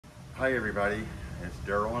Hi everybody, it's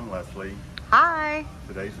Daryl and Leslie. Hi.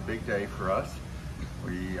 Today's a big day for us.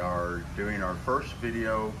 We are doing our first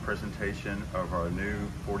video presentation of our new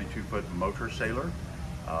 42-foot motor sailor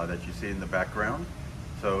that you see in the background.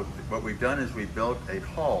 So what we've done is we built a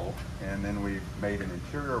hull and then we've made an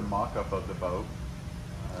interior mock-up of the boat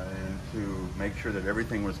and to make sure that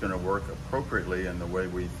everything was going to work appropriately in the way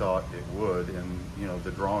we thought it would in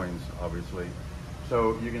the drawings obviously.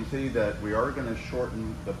 So you can see that we are going to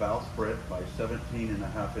shorten the bowsprit by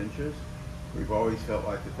 17.5 inches. We've always felt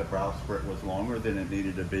like that the bowsprit was longer than it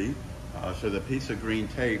needed to be. So the piece of green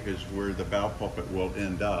tape is where the bow pulpit will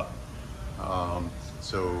end up.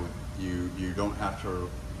 So you don't have to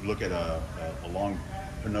look at a long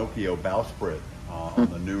Pinocchio bowsprit on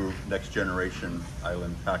the new next generation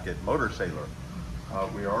Island Packet motor sailor.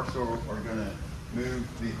 We also are going to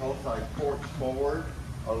move the hull side ports forward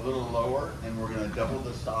a little lower, and we're going to double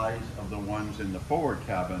the size of the ones in the forward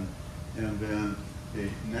cabin, and then the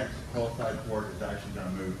next hull side port is actually going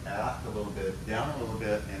to move aft a little bit, down a little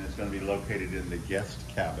bit, and it's going to be located in the guest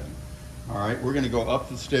cabin. All right, we're going to go up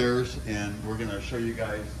the stairs and we're going to show you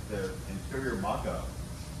guys the interior mock-up.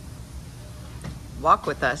 Walk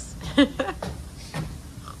with us.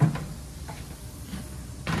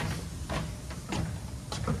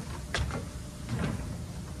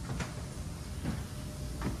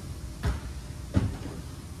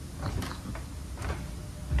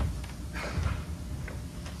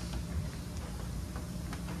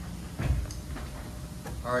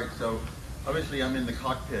 All right, so obviously I'm in the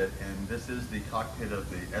cockpit, and this is the cockpit of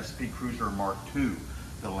the SP Cruiser Mark II.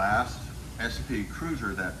 The last SP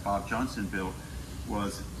Cruiser that Bob Johnson built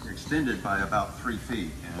was extended by about 3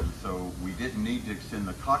 feet, and so we didn't need to extend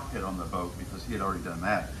the cockpit on the boat because he had already done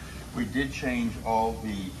that. We did change all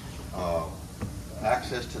the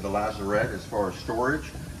access to the lazarette as far as storage.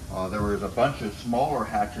 There was a bunch of smaller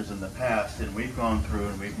hatches in the past, and we've gone through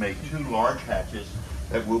and we've made 2 large hatches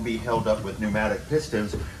that will be held up with pneumatic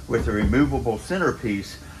pistons with a removable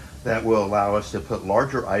centerpiece that will allow us to put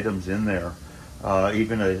larger items in there,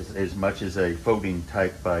 even as much as a floating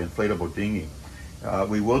type inflatable dinghy.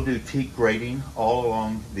 We will do teak grating all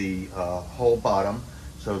along the hull bottom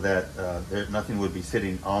so that nothing would be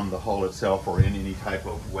sitting on the hull itself or in any type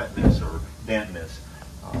of wetness or dampness.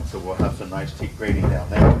 So we'll have some nice teak grating down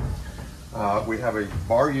there. We have a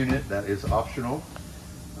bar unit that is optional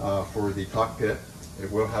for the cockpit. It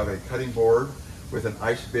will have a cutting board with an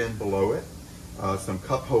ice bin below it, some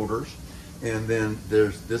cup holders, and then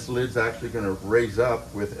this lid's actually going to raise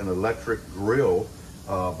up with an electric grill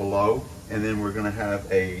below, and then we're going to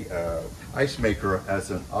have a ice maker as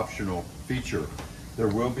an optional feature. There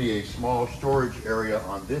will be a small storage area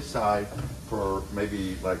on this side for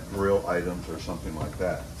maybe like grill items or something like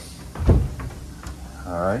that.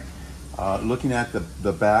 All right, looking at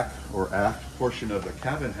the back or aft portion of the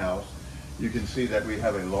cabin house, you can see that we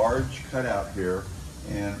have a large cutout here,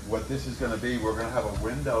 and what this is going to be, we're going to have a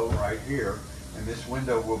window right here, and this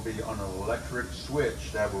window will be on an electric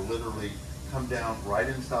switch that will literally come down right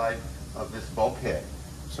inside of this bulkhead.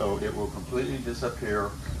 So it will completely disappear,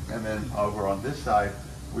 and then over on this side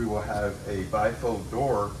we will have a bifold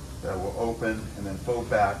door that will open and then fold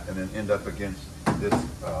back and then end up against this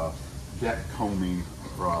deck combing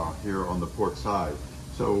here on the port side.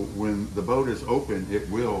 So when the boat is open, it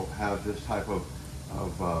will have this type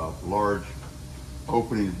of large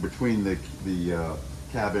opening between the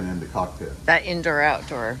cabin and the cockpit. That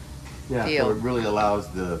indoor-outdoor deal. deal. So it really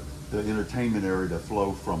allows the entertainment area to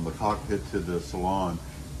flow from the cockpit to the salon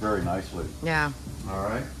very nicely. Yeah. All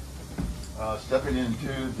right. Stepping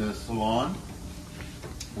into the salon,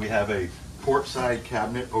 we have a port side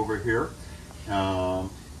cabinet over here.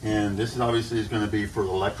 And this is obviously going to be for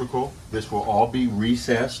electrical. This will all be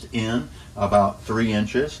recessed in about 3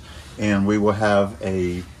 inches, and we will have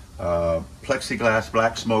a plexiglass,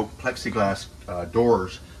 black smoke plexiglass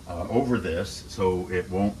doors over this, so it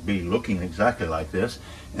won't be looking exactly like this.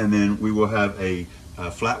 And then we will have a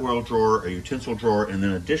flat well drawer, a utensil drawer, and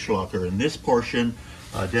then a dishwasher. In this portion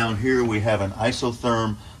down here, we have an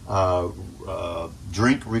isotherm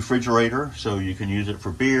drink refrigerator, so you can use it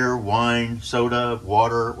for beer, wine, soda,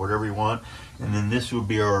 water, whatever you want. And then this will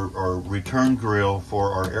be our return grill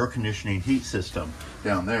for our air conditioning heat system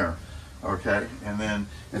down there. Okay, and then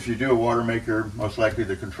if you do a water maker, most likely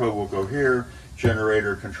the control will go here,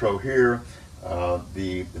 generator control here,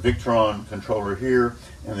 the Victron controller here,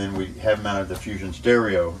 and then we have mounted the Fusion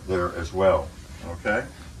stereo there as well. Okay,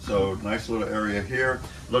 so nice little area here.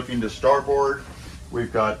 Looking to starboard,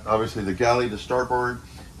 we've got obviously the galley to starboard.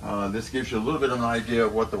 This gives you a little bit of an idea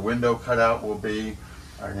of what the window cutout will be,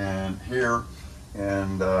 and here,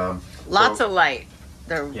 and lots of light.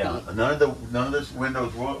 Yeah, none of this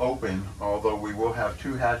windows will open, although we will have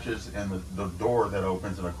 2 hatches and the door that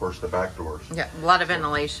opens, and of course the back doors. Yeah, a lot of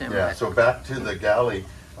ventilation. Yeah, so back to the galley,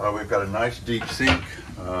 we've got a nice deep sink,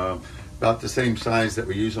 about the same size that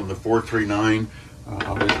we use on the 439.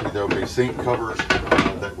 Obviously there'll be sink covers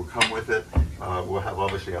that will come with it. We'll have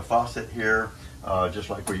obviously a faucet here, just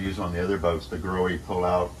like we use on the other boats, the Grohe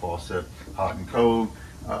pull-out faucet, hot and cold.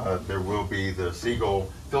 There will be the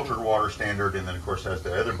Seagull filtered water standard, and then of course as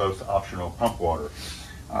the other boats, optional pump water.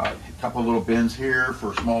 A couple little bins here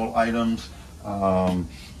for small items,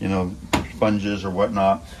 you know, sponges or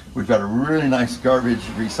whatnot. We've got a really nice garbage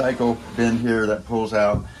recycle bin here that pulls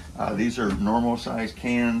out. These are normal size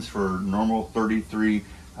cans for normal 33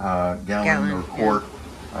 gallon or quart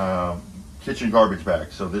kitchen garbage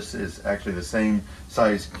bags. So this is actually the same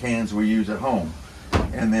size cans we use at home.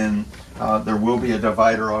 And then there will be a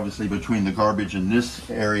divider obviously between the garbage and this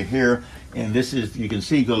area here, and this is, you can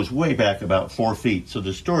see, goes way back about 4 feet. So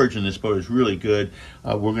the storage in this boat is really good.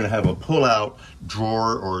 We're going to have a pull-out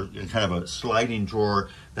drawer, or kind of a sliding drawer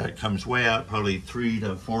that comes way out, probably 3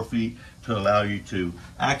 to 4 feet, to allow you to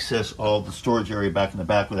access all the storage area back in the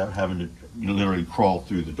back without having to, you know, literally crawl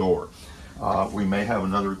through the door. We may have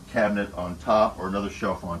another cabinet on top or another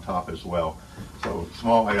shelf on top as well. So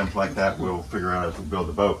small items like that we'll figure out as we build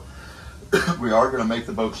the boat. We are going to make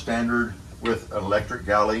the boat standard with an electric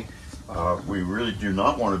galley. We really do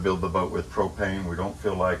not want to build the boat with propane. We don't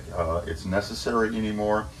feel like it's necessary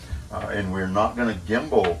anymore. And we're not going to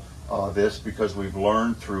gimbal this, because we've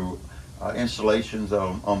learned through installations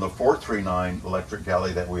on the 439 electric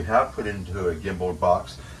galley that we have put into a gimbal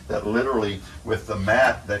box, that literally with the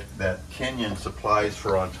mat that Kenyon supplies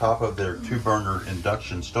for on top of their 2-burner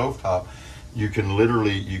induction stovetop, you can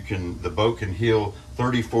literally, the boat can heel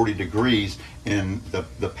 30-40 degrees and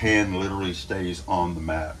the pan literally stays on the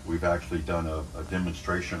mat. We've actually done a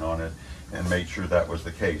demonstration on it and made sure that was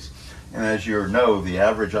the case. And as you know, the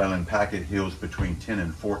average island packet heels between 10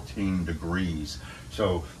 and 14 degrees.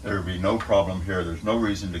 So there would be no problem here. There's no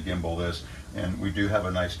reason to gimbal this. And we do have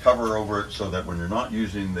a nice cover over it so that when you're not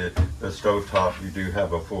using the stovetop, you do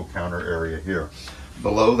have a full counter area here.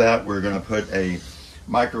 Below that, we're going to put a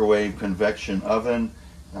microwave convection oven,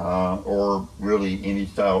 or really any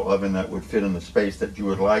style oven that would fit in the space that you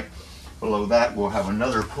would like. Below that, we'll have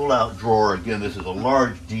another pull-out drawer. Again, this is a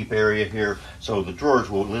large, deep area here, so the drawers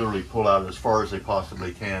will literally pull out as far as they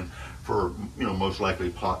possibly can for, you know, most likely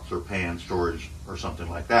pots or pan storage or something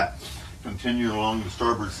like that. Continue along the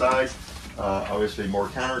starboard side. Obviously more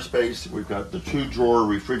counter space. We've got the 2-drawer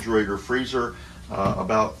refrigerator freezer,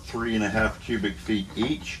 about 3.5 cubic feet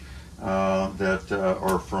each, that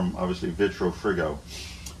are from obviously Vitro Frigo.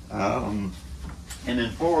 And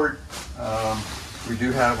then forward, we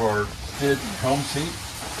do have our STID helm seat,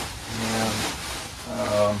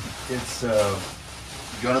 and it's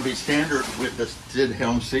going to be standard with the STID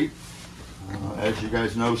helm seat. As you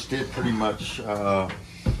guys know, STID pretty much you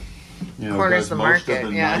know, corners does the most market, of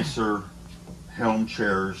the yeah. nicer helm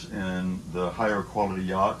chairs in the higher quality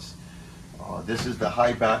yachts. This is the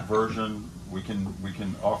high back version. We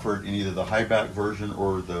can offer it in either the high back version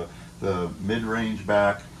or the mid-range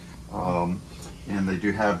back. And they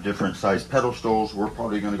do have different size pedal stools. We're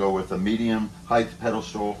probably going to go with a medium height pedal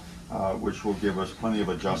stool, which will give us plenty of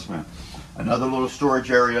adjustment. Another little storage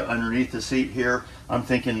area underneath the seat here. I'm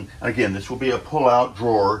thinking, again, this will be a pull-out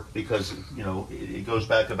drawer because, you know, it goes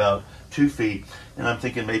back about 2 feet. And I'm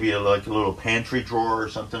thinking maybe like a little pantry drawer or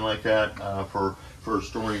something like that, for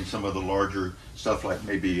storing some of the larger stuff, like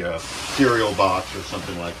maybe a cereal box or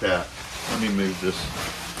something like that. Let me move this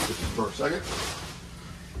for a second.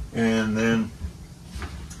 And then,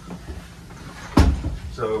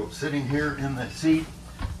 so sitting here in the seat,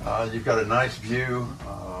 you've got a nice view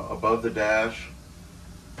above the dash.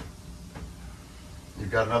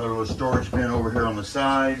 You've got another little storage bin over here on the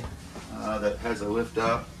side that has a lift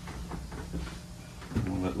up.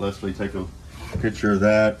 We'll let Leslie take a picture of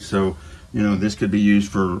that. So, you know, this could be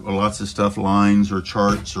used for lots of stuff, lines or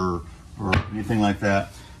charts or anything like that.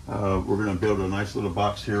 We're going to build a nice little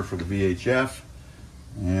box here for the VHF.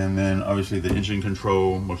 And then obviously the engine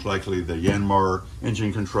control, most likely the Yanmar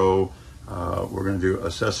engine control. We're going to do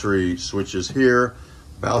accessory switches here,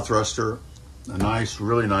 bow thruster, a nice,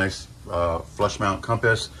 really nice flush mount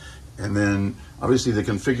compass. And then obviously the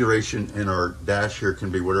configuration in our dash here can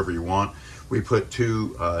be whatever you want. We put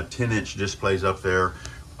 2 10-inch displays up there.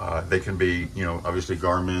 They can be, you know, obviously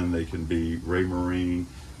Garmin, they can be Raymarine,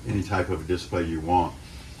 any type of display you want.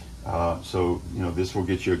 So, you know, this will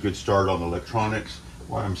get you a good start on the electronics.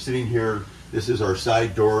 While I'm sitting here, this is our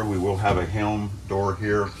side door. We will have a helm door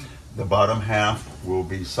here. The bottom half will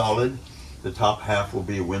be solid, The top half will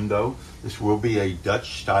be a window. This will be a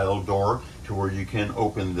Dutch style door to where you can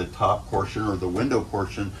open the top portion or the window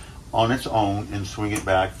portion on its own and swing it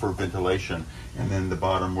back for ventilation. And then the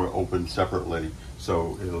bottom will open separately.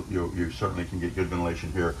 So you certainly can get good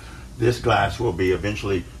ventilation here. This glass will be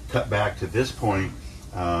eventually cut back to this point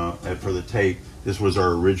for the tape. This was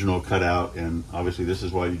our original cutout, and obviously this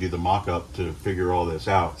is why you do the mock-up to figure all this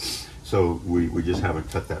out. So we just haven't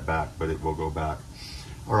cut that back, but it will go back.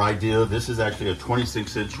 Our idea, this is actually a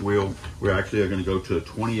 26-inch wheel. We're actually going to go to a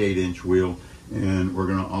 28-inch wheel, and we're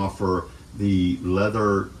going to offer the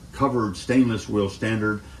leather covered stainless wheel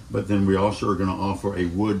standard, but then we also are going to offer a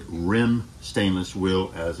wood rim stainless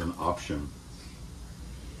wheel as an option.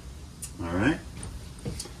 All right.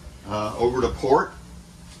 Over to port,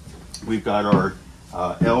 we've got our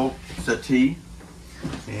L settee,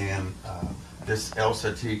 and this L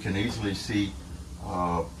settee can easily seat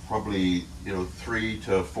probably 3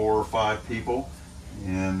 to 4 or 5 people.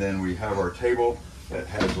 And then we have our table that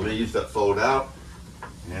has leaves that fold out,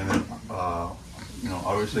 and then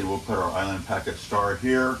obviously we'll put our Island Packet star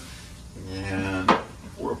here, and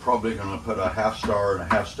we're probably going to put a half star and a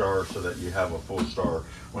half star so that you have a full star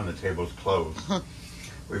when the table's closed.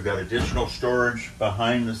 We've got additional storage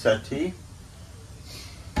behind the settee,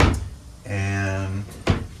 and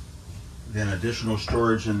then additional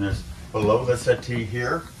storage in this below the settee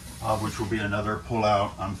here, which will be another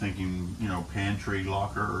pull-out. I'm thinking, pantry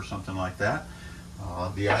locker or something like that.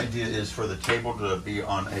 The idea is for the table to be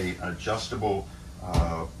on a adjustable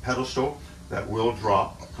pedestal that will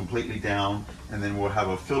drop completely down, and then we'll have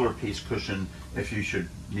a filler piece cushion if you should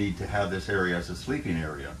need to have this area as a sleeping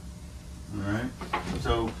area. All right.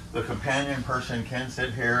 So the companion person can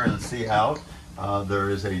sit here and see out. There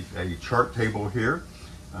is a chart table here,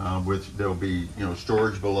 with there'll be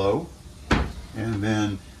storage below, and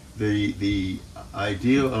then the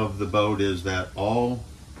idea of the boat is that all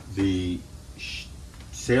the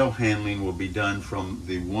sail handling will be done from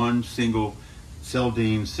the one single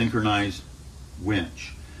Seldene synchronized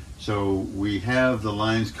winch. So we have the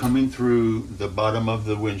lines coming through the bottom of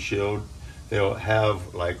the windshield. They'll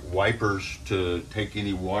have like wipers to take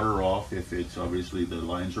any water off if it's obviously the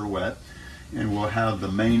lines are wet. And we'll have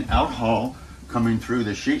the main outhaul coming through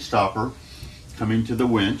the sheet stopper, coming to the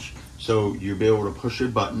winch. So you'll be able to push a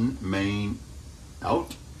button, main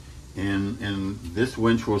out, and this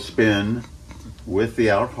winch will spin with the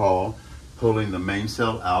outhaul, pulling the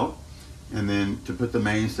mainsail out. And then to put the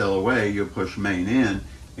mainsail away, you'll push main in,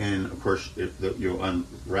 and of course you'll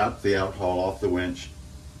unwrap the outhaul off the winch,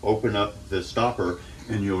 open up the stopper,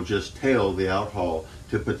 and you'll just tail the outhaul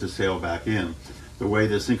to put the sail back in. The way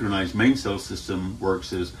the synchronized mainsail system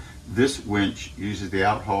works is this winch uses the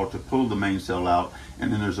outhaul to pull the mainsail out,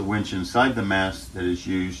 and then there's a winch inside the mast that is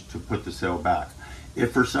used to put the sail back.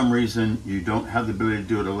 If for some reason you don't have the ability to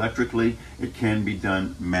do it electrically, it can be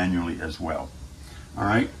done manually as well. All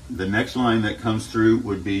right, the next line that comes through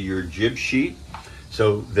would be your jib sheet.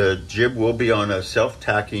 So the jib will be on a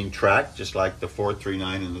self-tacking track, just like the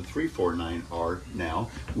 439 and the 349 are now,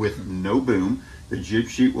 with no boom. The jib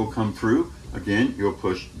sheet will come through. Again, you'll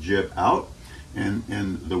push jib out, and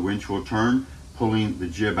the winch will turn, pulling the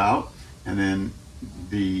jib out, and then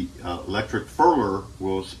the electric furler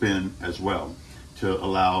will spin as well to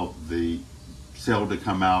allow the sail to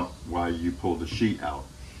come out while you pull the sheet out.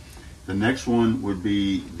 The next one would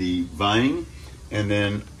be the vine,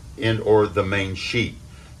 or the main sheet.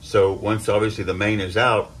 So once obviously the main is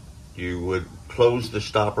out, you would close the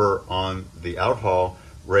stopper on the outhaul,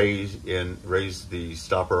 raise the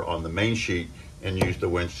stopper on the main sheet, and use the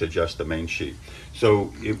winch to adjust the main sheet.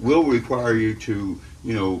 So it will require you to,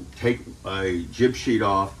 take a jib sheet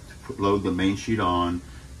off, load the main sheet on,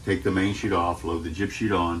 take the main sheet off, load the jib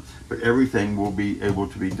sheet on, but everything will be able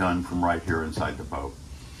to be done from right here inside the boat.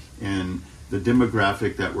 And the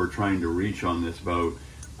demographic that we're trying to reach on this boat,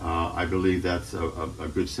 I believe that's a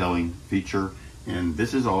good selling feature. And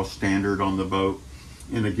this is all standard on the boat.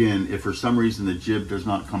 And again, if for some reason the jib does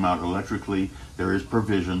not come out electrically, there is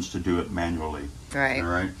provisions to do it manually. Right. All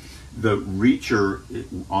right. The reacher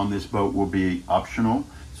on this boat will be optional.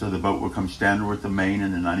 So the boat will come standard with the main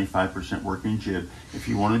and the 95% working jib. If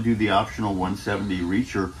you want to do the optional 170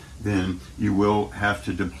 reacher, then you will have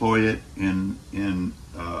to deploy it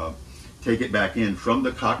take it back in from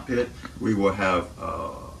the cockpit. We will have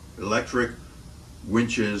electric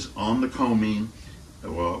winches on the coaming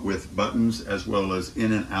with buttons, as well as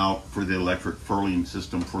in and out for the electric furling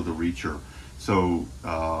system for the reacher. So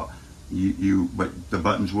but the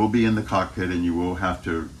buttons will be in the cockpit, and you will have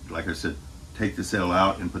to, like I said, take the sail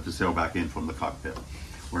out and put the sail back in from the cockpit.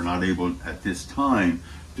 We're not able at this time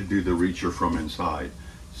to do the reacher from inside.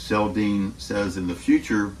 Seldine says in the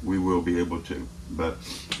future we will be able to, but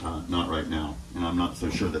not right now, and I'm not so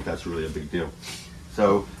sure that that's really a big deal.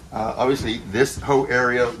 So obviously this whole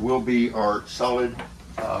area will be our solid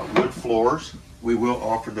wood floors. We will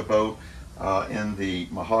offer the boat in the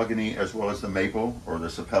mahogany as well as the maple, or the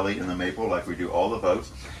sapelli and the maple, like we do all the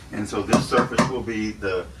boats. And so this surface will be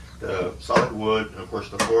the solid wood, and of course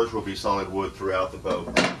the floors will be solid wood throughout the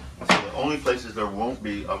boat. So the only places there won't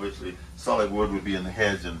be, obviously, solid wood would be in the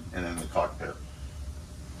heads and in the cockpit.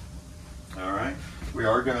 All right, we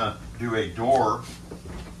are going to do a door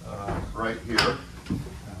right here,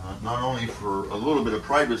 not only for a little bit of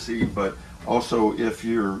privacy, but also if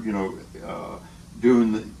you're,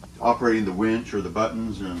 operating the winch or the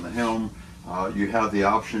buttons and the helm, you have the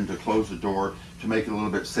option to close the door to make it a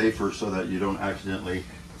little bit safer so that you don't accidentally,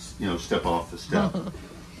 step off the step.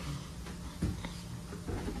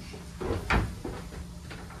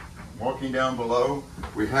 Walking down below,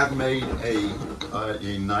 we have made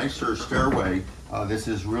a nicer stairway. This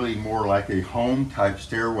is really more like a home type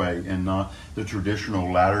stairway and not the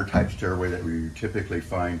traditional ladder type stairway that we typically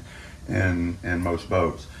find in most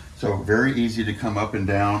boats. So very easy to come up and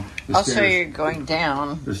down. I'll show you going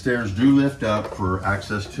down. The stairs do lift up for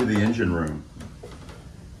access to the engine room.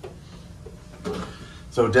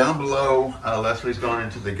 So down below, Leslie's gone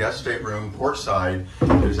into the guest stateroom port side.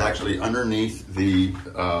 It is actually underneath the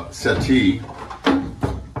settee.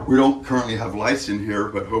 We don't currently have lights in here,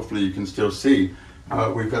 but hopefully you can still see.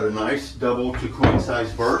 We've got a nice double to queen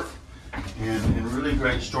size berth and really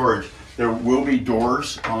great storage. There will be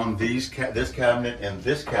doors on this cabinet and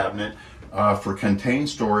this cabinet for contained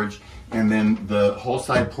storage, and then the whole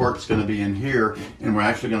side port's going to be in here, and we're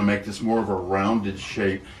actually going to make this more of a rounded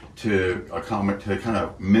shape to kind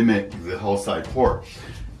of mimic the hull side port.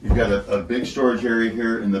 You've got a big storage area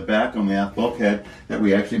here in the back on the aft bulkhead that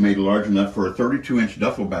we actually made large enough for a 32-inch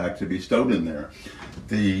duffel bag to be stowed in there.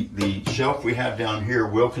 The shelf we have down here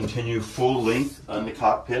will continue full length on the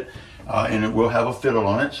cockpit, and it will have a fiddle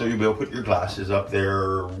on it, so you'll be able to put your glasses up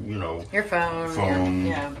there, your phone,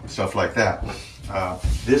 yeah. Stuff like that.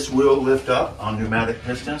 This will lift up on pneumatic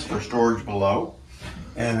pistons for storage below,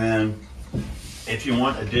 and then if you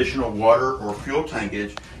want additional water or fuel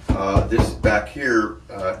tankage, this back here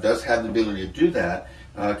does have the ability to do that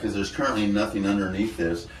because there's currently nothing underneath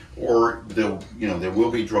this. Or there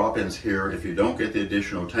will be drop-ins here if you don't get the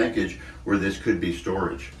additional tankage where this could be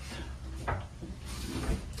storage.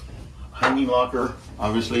 Hanging locker,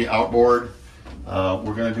 obviously outboard.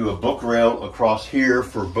 We're going to do a book rail across here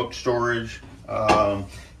for book storage.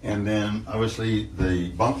 And then obviously the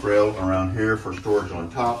bunk rail around here for storage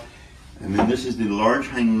on top. And then this is the large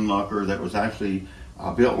hanging locker that was actually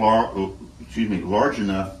built large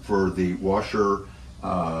enough for the washer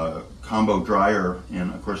combo dryer.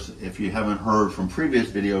 And of course, if you haven't heard from previous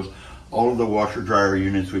videos, all of the washer dryer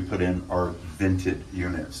units we put in are vented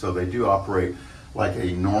units. So they do operate like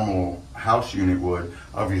a normal house unit would,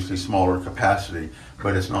 obviously smaller capacity,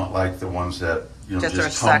 but it's not like the ones that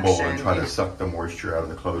just tumble and try to suck the moisture out of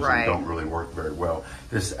the clothes and don't really work very well.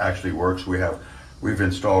 This actually works. We've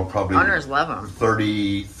installed probably owners love them.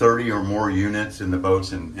 30 or more units in the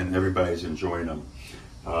boats, and everybody's enjoying them.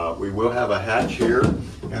 We will have a hatch here,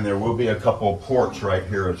 and there will be a couple ports right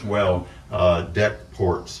here as well, deck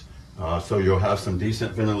ports. So you'll have some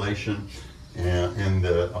decent ventilation in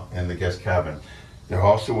the guest cabin. There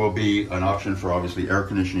also will be an option for obviously air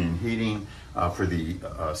conditioning and heating for the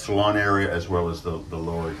salon area as well as the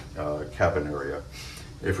lower cabin area.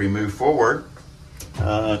 If we move forward,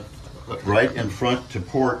 right in front to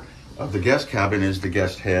port of the guest cabin is the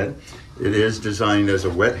guest head. It is designed as a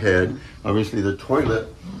wet head. Obviously the toilet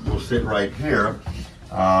will sit right here.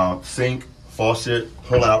 Sink, faucet,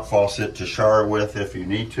 pull-out faucet to shower with if you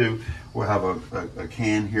need to. We'll have a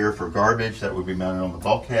can here for garbage that will be mounted on the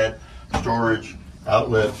bulkhead. Storage,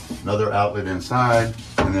 outlet, another outlet inside,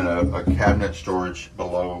 and then a cabinet storage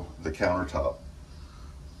below the countertop.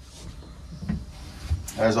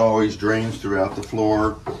 As always, drains throughout the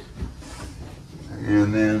floor.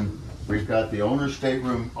 And then we've got the owner's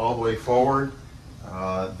stateroom all the way forward.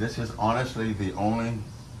 This is honestly the only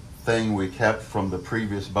thing we kept from the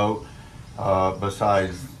previous boat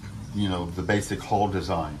besides, the basic hull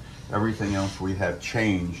design. Everything else we have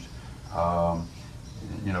changed,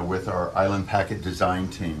 with our Island Packet design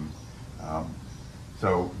team.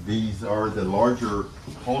 So these are the larger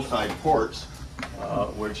hull side ports,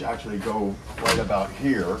 which actually go right about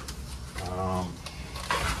here.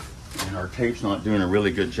 And our tape's not doing a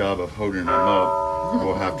really good job of holding them up.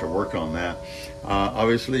 We'll have to work on that.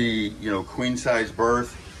 Obviously, queen size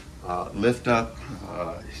berth, lift up,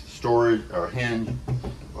 storage or hinge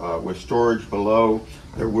with storage below.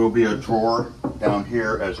 There will be a drawer down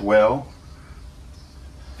here as well.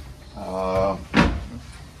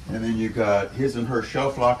 And then you've got his and her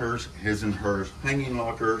shelf lockers, his and hers hanging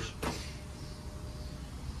lockers.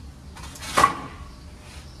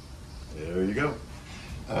 There you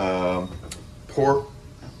go. Port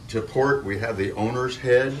to port, we have the owner's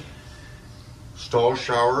head, stall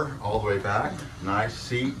shower all the way back. Nice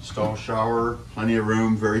seat, stall shower, plenty of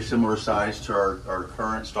room, very similar size to our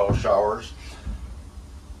current stall showers.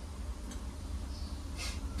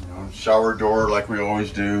 Shower door like we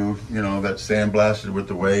always do, that's sandblasted with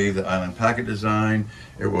the way the Island Packet design.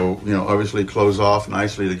 It will, obviously close off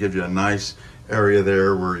nicely to give you a nice area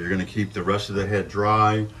there where you're going to keep the rest of the head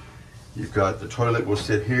dry. You've got the toilet will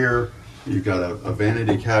sit here. You've got a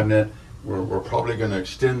vanity cabinet. We're probably going to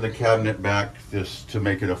extend the cabinet back this to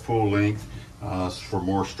make it a full length for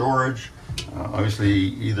more storage. Obviously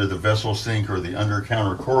either the vessel sink or the under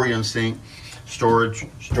counter Corian sink.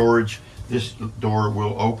 Storage. This door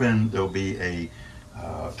will open. There'll be a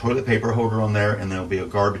toilet paper holder on there, and there'll be a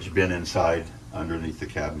garbage bin inside underneath the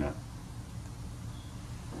cabinet.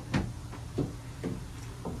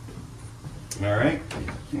 All right,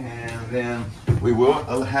 and then we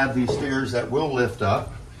will have these stairs that will lift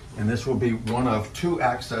up, and this will be one of two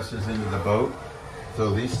accesses into the boat.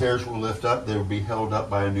 So these stairs will lift up. They will be held up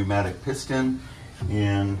by a pneumatic piston,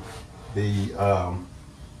 and the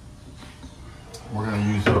we're going to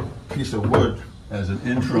use a piece of wood as an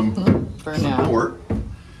interim support.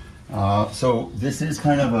 So this is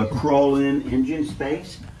kind of a crawl-in engine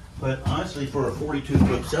space, but honestly for a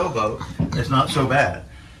 42-foot sailboat, it's not so bad.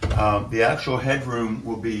 The actual headroom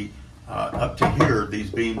will be up to here. These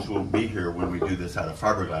beams will be here when we do this out of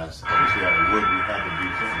fiberglass. Obviously out of wood, we had to do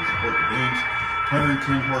something to support the beams.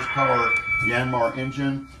 110 horsepower Yanmar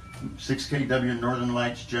engine, 6 kW Northern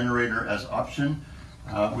Lights generator as option.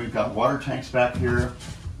 We've got water tanks back here.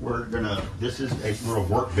 This is a little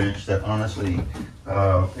workbench that honestly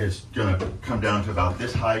is gonna come down to about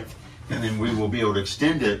this height, and then we will be able to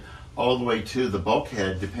extend it all the way to the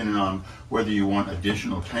bulkhead depending on whether you want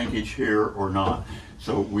additional tankage here or not.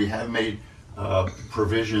 So we have made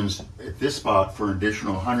provisions at this spot for an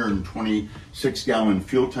additional 126-gallon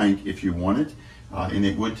fuel tank if you want it, and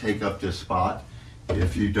it would take up this spot.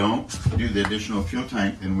 If you don't do the additional fuel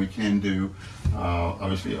tank, then we can do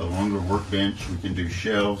obviously a longer workbench. We can do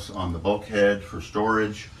shelves on the bulkhead for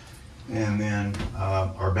storage, and then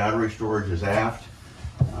our battery storage is aft.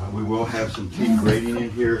 We will have some T grating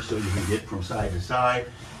in here so you can get from side to side,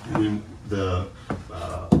 and then the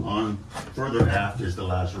on further aft is the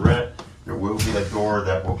lazarette. There will be a door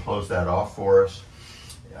that will close that off for us,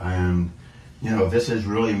 and this is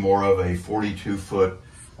really more of a 42-foot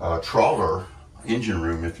trawler engine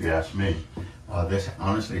room, if you ask me. This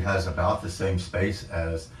honestly has about the same space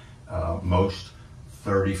as most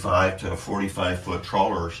 35 to 45-foot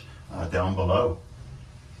trawlers down below.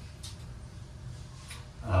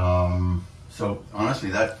 So honestly,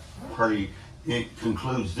 that it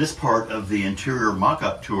concludes this part of the interior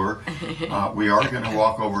mock-up tour. We are going to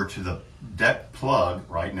walk over to the deck plug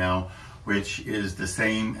right now, which is the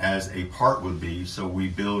same as a part would be. So we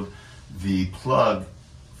build the plug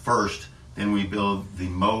first, then we build the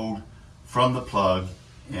mold from the plug,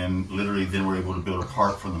 and literally then we're able to build a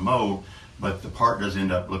part from the mold, but the part does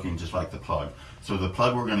end up looking just like the plug. So the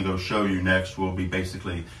plug we're going to go show you next will be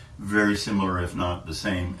basically very similar, if not the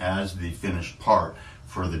same, as the finished part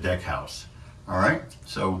for the deck house. All right,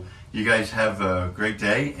 so you guys have a great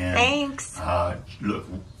day, and thanks. Look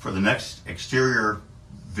for the next exterior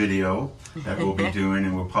video that we'll be doing,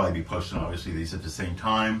 and we'll probably be posting obviously these at the same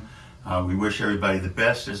time. We wish everybody the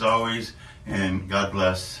best as always, and God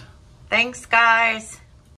bless. Thanks, guys.